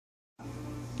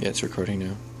Yeah, it's recording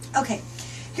now. Okay,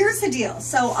 here's the deal.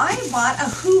 So I bought a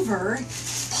Hoover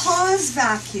PAWS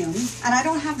vacuum, and I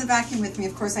don't have the vacuum with me.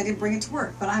 Of course, I didn't bring it to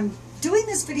work, but I'm doing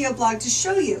this video blog to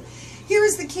show you. Here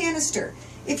is the canister.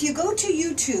 If you go to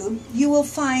YouTube, you will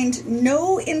find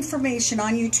no information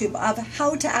on YouTube of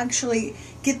how to actually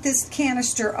get this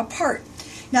canister apart.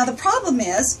 Now the problem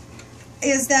is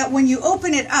that when you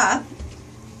open it up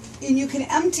and you can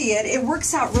empty it, it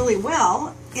works out really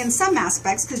well in some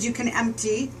aspects because you can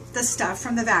empty the stuff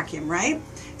from the vacuum, right?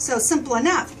 So simple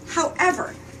enough.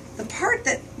 However, the part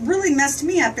that really messed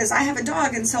me up is I have a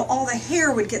dog, and so all the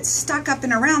hair would get stuck up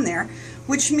and around there,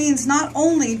 which means not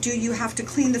only do you have to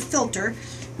clean the filter,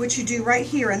 which you do right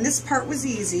here, and this part was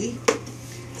easy,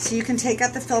 so you can take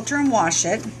out the filter and wash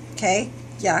it, okay?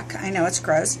 Yuck, I know it's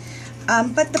gross.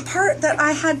 But the part that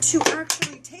I had to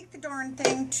actually take the darn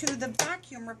thing to the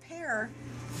vacuum repair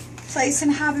place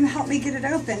and have him help me get it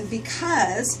open,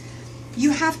 because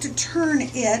you have to turn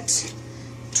it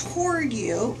toward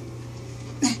you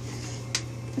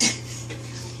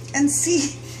and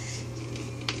see,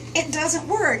 it doesn't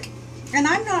work. And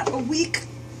I'm not a weak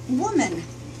woman,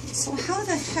 so how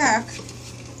the heck?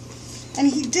 And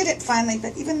he did it finally,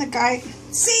 but even the guy,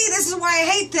 see, this is why I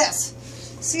hate this.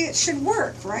 See, it should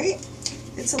work, right?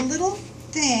 It's a little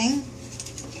thing.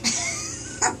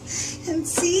 And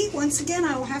see, once again,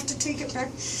 I will have to take it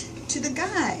back to the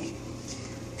guy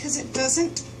because it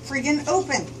doesn't friggin'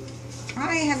 open.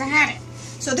 I have had it.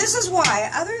 So this is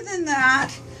why, other than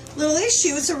that little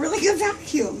issue, it's a really good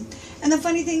vacuum. And the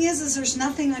funny thing is there's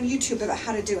nothing on YouTube about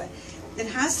how to do it. It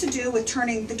has to do with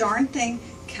turning the darn thing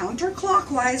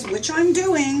counterclockwise, which I'm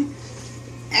doing,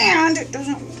 and it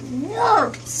doesn't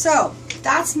work. So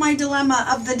that's my dilemma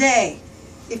of the day.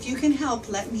 If you can help,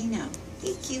 let me know.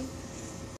 Thank you.